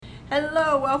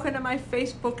Hello, welcome to my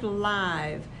Facebook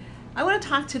Live. I want to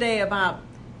talk today about,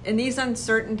 in these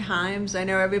uncertain times, I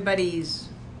know everybody's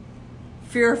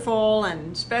fearful,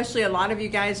 and especially a lot of you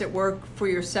guys that work for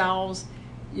yourselves.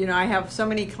 You know, I have so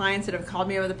many clients that have called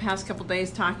me over the past couple of days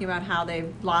talking about how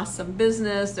they've lost some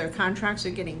business, their contracts are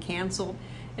getting canceled,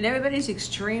 and everybody's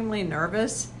extremely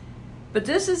nervous. But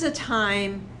this is a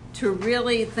time to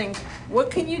really think,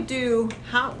 what can you do?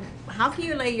 How can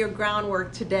you lay your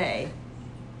groundwork today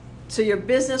so your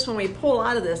business, when we pull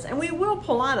out of this, and we will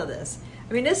pull out of this.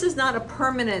 I mean, this is not a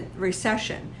permanent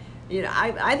recession. You know,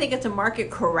 I think it's a market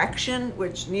correction,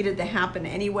 which needed to happen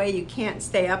anyway. You can't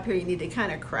stay up here. You need to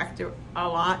kind of correct it a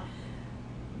lot.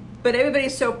 But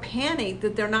everybody's so panicked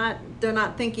that they're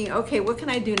not thinking, okay, what can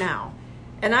I do now?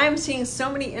 And I'm seeing so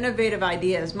many innovative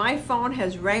ideas. My phone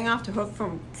has rang off the hook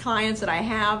from clients that I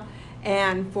have,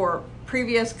 and for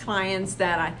previous clients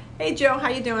that hey Joe, how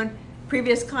you doing?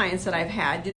 Previous clients that I've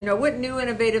had, you know, what new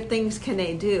innovative things can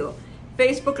they do?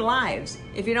 Facebook Lives.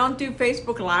 If you don't do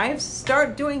Facebook Lives,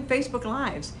 start doing Facebook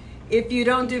Lives. If you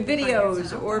don't do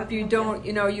videos, or if you don't,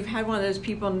 you know, you've had one of those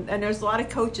people, and there's a lot of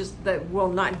coaches that will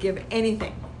not give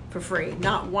anything for free,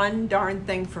 not one darn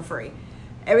thing for free.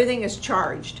 Everything is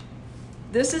charged.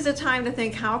 This is a time to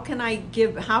think, how can I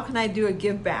give? How can I do a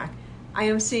give back? I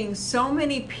am seeing so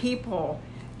many people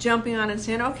jumping on and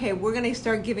saying, okay, we're going to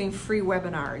start giving free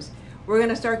webinars. We're going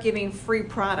to start giving free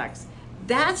products.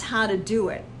 That's how to do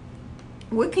it.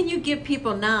 What can you give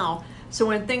people now so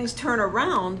when things turn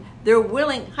around, they're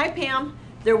willing, hi Pam,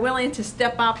 they're willing to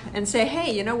step up and say,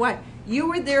 hey, you know what? You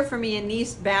were there for me in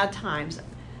these bad times.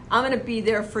 I'm going to be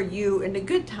there for you in the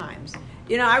good times.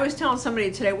 You know, I was telling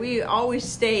somebody today, we always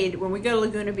stayed, when we go to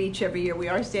Laguna Beach every year, we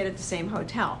always stayed at the same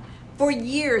hotel for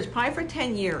years, probably for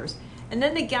 10 years. And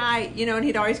then the guy, you know, and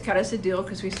he'd always cut us a deal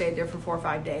because we stayed there for 4 or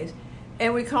 5 days.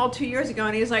 And we called 2 years ago,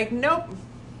 and he was like, nope,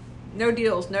 no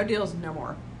deals, no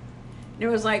more. And it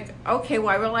was like, okay, well,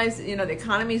 I realize, you know, the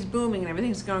economy's booming and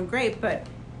everything's going great, but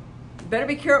better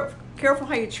be careful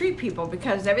how you treat people,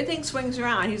 because everything swings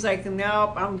around. He's like,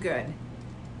 nope, I'm good.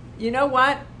 You know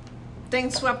what?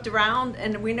 Things swept around,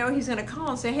 and we know he's going to call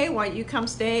and say, hey, why don't you come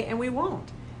stay? And we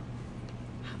won't.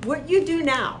 What you do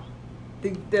now,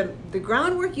 the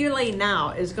groundwork you lay now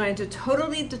is going to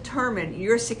totally determine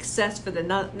your success for the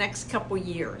next couple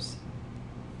years.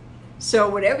 So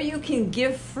whatever you can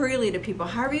give freely to people,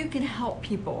 however you can help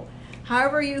people,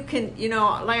 however you can, you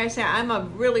know, like I say, I'm a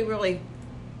really, really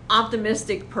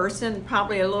optimistic person,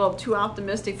 probably a little too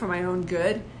optimistic for my own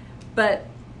good, but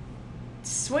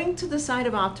swing to the side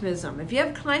of optimism. If you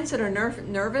have clients that are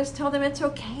nervous, tell them it's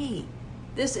okay.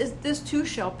 This too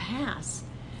shall pass.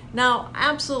 Now,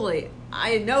 absolutely,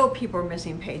 I know people are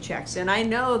missing paychecks, and I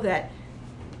know that,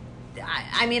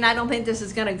 I mean, I don't think this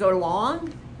is going to go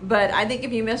long, but I think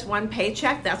if you miss one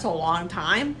paycheck, that's a long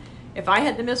time. If I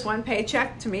had to miss one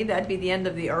paycheck, to me, that'd be the end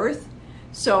of the earth.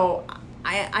 So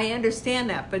I understand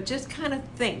that, but just kind of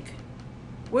think,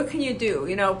 what can you do?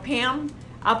 You know, Pam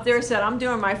up there said, I'm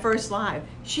doing my first live.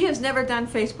 She has never done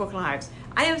Facebook Lives.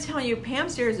 I am telling you, Pam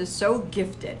Sears is so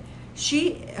gifted.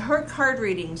 Her card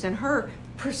readings and her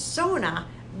persona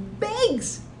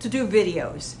begs to do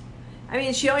videos. I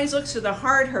mean, she always looks to the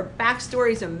heart. Her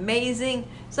backstory is amazing.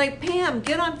 It's like, Pam,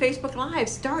 get on Facebook Live.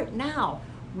 Start now.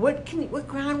 What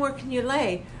groundwork can you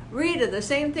lay? Rita, the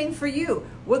same thing for you.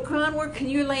 What groundwork can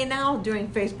you lay now doing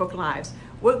Facebook Lives?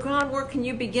 What groundwork can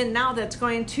you begin now that's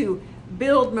going to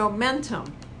build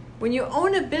momentum? When you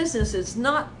own a business, it's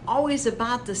not always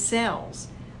about the sales.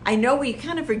 I know we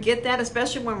kind of forget that,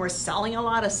 especially when we're selling a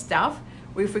lot of stuff.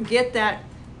 We forget that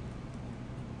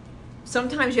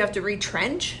sometimes you have to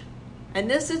retrench, and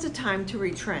this is the time to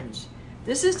retrench.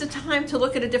 This is the time to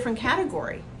look at a different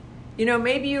category. You know,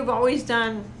 maybe you've always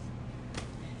done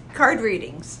card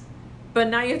readings, but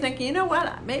now you're thinking, you know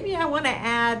what, maybe I want to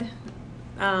add,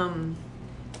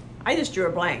 I just drew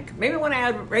a blank. Maybe I want to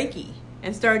add Reiki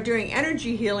and start doing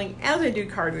energy healing as I do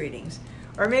card readings.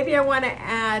 Or maybe I want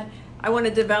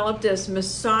to develop this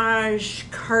massage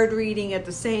card reading at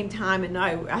the same time, and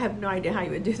I have no idea how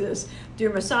you would do this. Do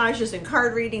massages and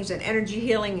card readings and energy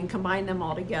healing and combine them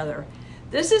all together.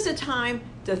 This is a time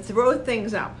to throw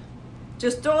things up.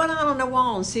 Just throw it out on the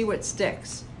wall and see what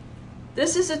sticks.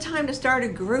 This is a time to start a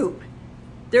group.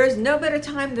 There is no better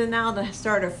time than now to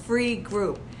start a free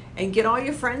group and get all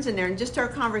your friends in there and just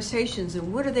start conversations,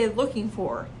 and what are they looking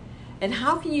for? And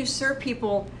how can you serve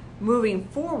people moving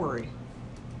forward?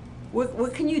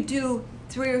 What can you do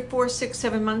 3 or 4, 6,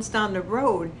 7 months down the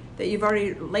road that you've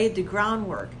already laid the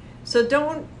groundwork? So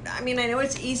I know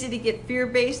it's easy to get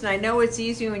fear-based, and I know it's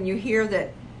easy when you hear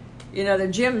that, you know, the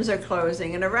gyms are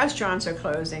closing and the restaurants are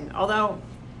closing. Although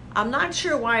I'm not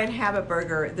sure why at Habit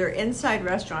Burger, their inside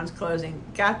restaurant's closing.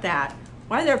 Got that.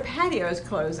 Why their patio is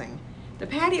closing. The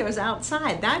patio is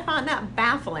outside. I found that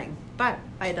baffling, but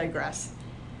I digress.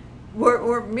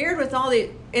 We're mirrored with all the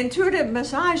intuitive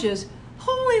massages.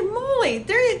 Holy moly,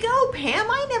 there you go, Pam.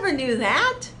 I never knew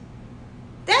that.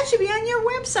 That should be on your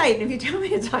website. And if you tell me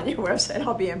it's on your website,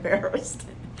 I'll be embarrassed.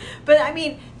 But I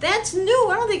mean, that's new.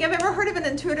 I don't think I've ever heard of an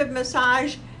intuitive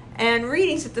massage and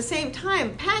readings at the same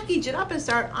time. Package it up and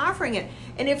start offering it.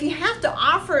 And if you have to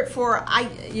offer it for, I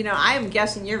am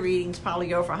guessing your readings probably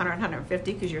go for 100,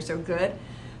 150 because you're so good.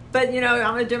 But I'm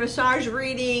going to do massage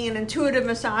reading and intuitive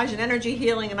massage and energy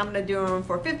healing, and I'm going to do them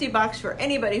for $50 for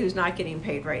anybody who's not getting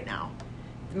paid right now.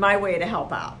 My way to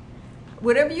help out.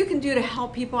 Whatever you can do to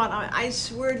help people out, I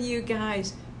swear to you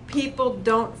guys, people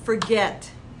don't forget.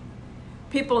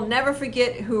 People never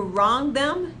forget who wronged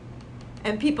them,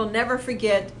 and people never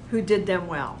forget who did them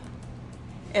well.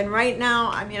 And right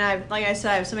now, like I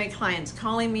said, I have so many clients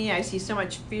calling me. I see so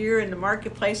much fear in the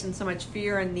marketplace and so much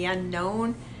fear in the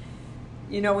unknown.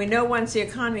 We know once the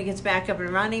economy gets back up and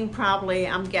running, probably,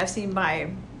 I'm guessing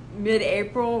by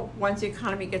mid-April, once the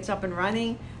economy gets up and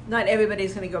running, not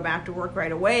everybody's going to go back to work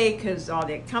right away because all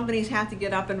the companies have to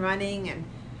get up and running, and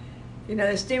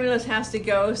the stimulus has to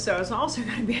go. So it's also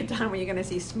going to be a time when you're going to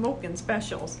see smoke and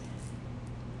specials.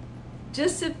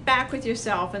 Just sit back with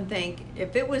yourself and think,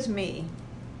 if it was me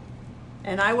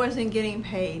and I wasn't getting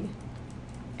paid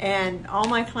and all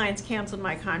my clients canceled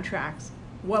my contracts,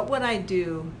 what would I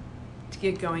do to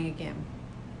get going again?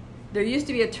 There used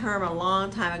to be a term a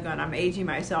long time ago, and I'm aging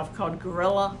myself, called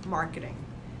guerrilla marketing.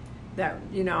 That,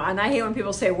 and I hate when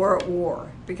people say we're at war,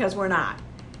 because we're not.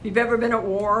 If you've ever been at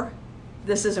war,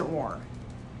 this isn't war.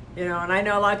 And I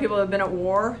know a lot of people have been at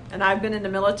war, and I've been in the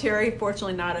military,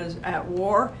 fortunately not as at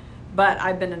war, but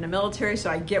I've been in the military, so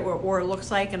I get what war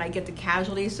looks like, and I get the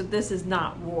casualties, so this is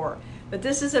not war. But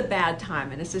this is a bad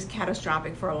time, and this is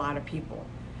catastrophic for a lot of people.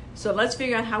 So let's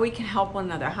figure out how we can help one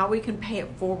another, how we can pay it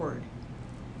forward.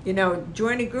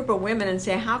 Join a group of women and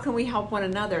say, how can we help one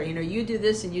another? You do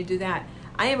this and you do that.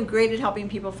 I am great at helping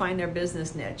people find their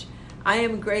business niche. I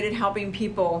am great at helping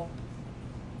people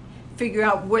figure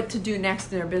out what to do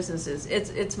next in their businesses.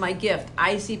 It's my gift.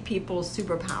 I see people's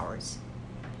superpowers.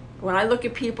 When I look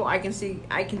at people, I can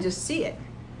just see it.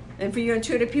 And for you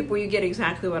intuitive people, you get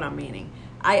exactly what I'm meaning.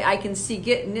 I can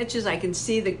get niches. I can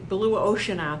see the blue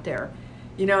ocean out there.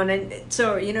 And then,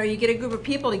 so, you get a group of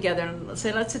people together and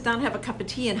say, let's sit down and have a cup of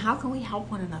tea, and how can we help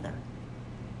one another?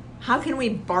 How can we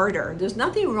barter? There's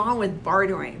nothing wrong with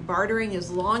bartering. Bartering,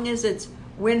 as long as it's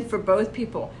win for both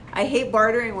people. I hate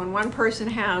bartering when one person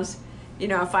has, a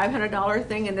 $500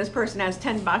 thing and this person has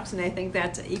 $10 and they think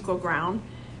that's equal ground.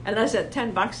 Unless that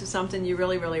 $10 is something you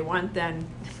really, really want, then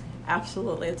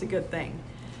absolutely, it's a good thing.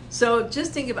 So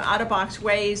just think of out-of-box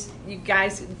ways. You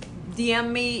guys,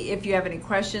 DM me if you have any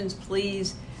questions,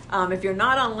 please. If you're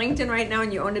not on LinkedIn right now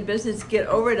and you own a business, get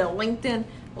over to LinkedIn.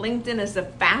 LinkedIn is the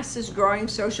fastest growing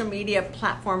social media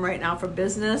platform right now for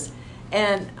business.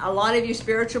 And a lot of you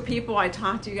spiritual people, I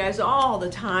talk to you guys all the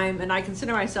time, and I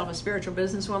consider myself a spiritual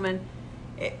businesswoman.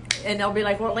 And they'll be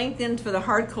like, well, LinkedIn's for the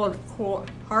hardcore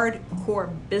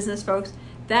business folks.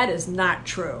 That is not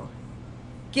true.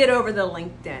 Get over the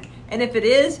LinkedIn. And if it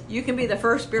is, you can be the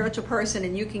first spiritual person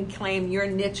and you can claim your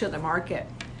niche of the market.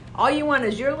 All you want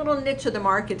is your little niche of the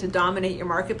market to dominate your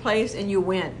marketplace, and you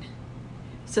win.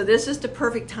 So this is the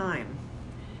perfect time.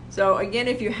 So again,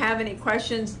 if you have any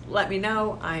questions, let me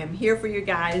know. I am here for you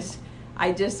guys.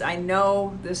 I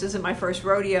know this isn't my first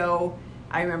rodeo.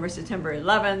 I remember September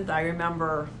 11th. I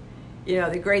remember,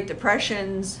 the Great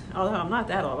Depressions, although I'm not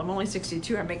that old. I'm only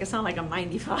 62. I make it sound like I'm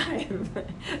 95.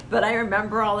 But I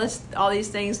remember all these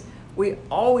things. We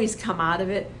always come out of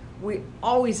it. We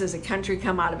always, as a country,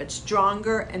 come out of it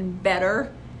stronger and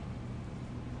better.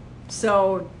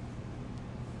 So,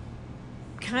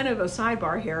 kind of a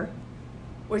sidebar here.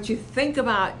 What you think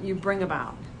about, you bring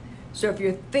about. So if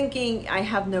you're thinking, I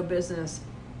have no business,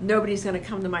 nobody's going to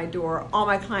come to my door, all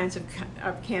my clients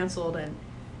have canceled, and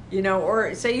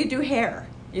or say you do hair,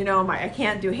 I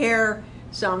can't do hair,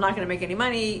 so I'm not going to make any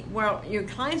money. Well, your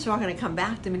clients are all going to come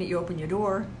back the minute you open your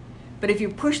door. But if you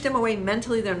push them away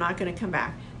mentally, they're not going to come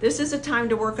back. This is a time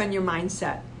to work on your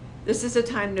mindset. This is a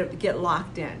time to get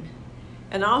locked in.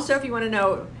 And also, if you want to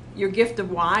know your gift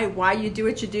of why you do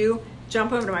what you do,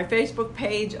 jump over to my Facebook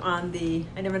page on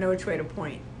I never know which way to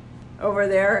point, over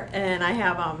there, and I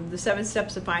have the 7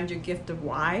 steps to find your gift of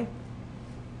why.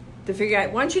 To figure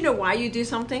out, once you know why you do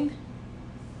something,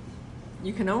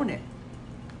 you can own it.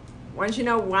 Once you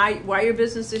know why your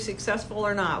business is successful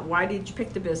or not, why did you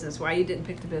pick the business, why you didn't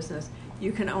pick the business,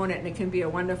 you can own it, and it can be a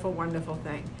wonderful, wonderful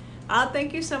thing.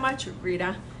 Thank you so much,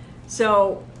 Rita.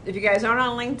 So if you guys aren't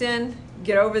on LinkedIn,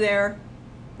 get over there.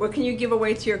 What can you give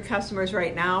away to your customers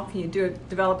right now? Can you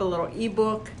develop a little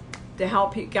ebook to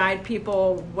help guide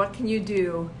people? What can you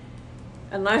do?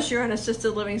 Unless you're in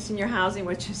assisted living senior housing,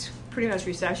 which is pretty much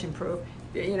recession proof,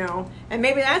 you know, and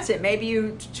maybe that's it. Maybe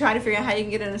you try to figure out how you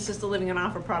can get an assisted living and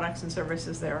offer products and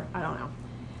services there. I don't know.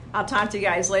 I'll talk to you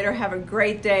guys later. Have a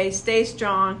great day. Stay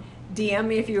strong. DM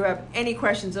me if you have any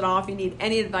questions at all, if you need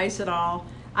any advice at all.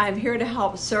 I am here to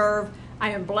help serve.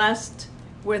 I am blessed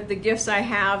with the gifts I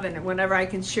have, and whenever I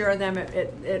can share them,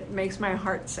 it makes my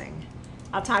heart sing.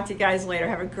 I'll talk to you guys later.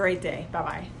 Have a great day.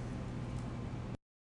 Bye-bye.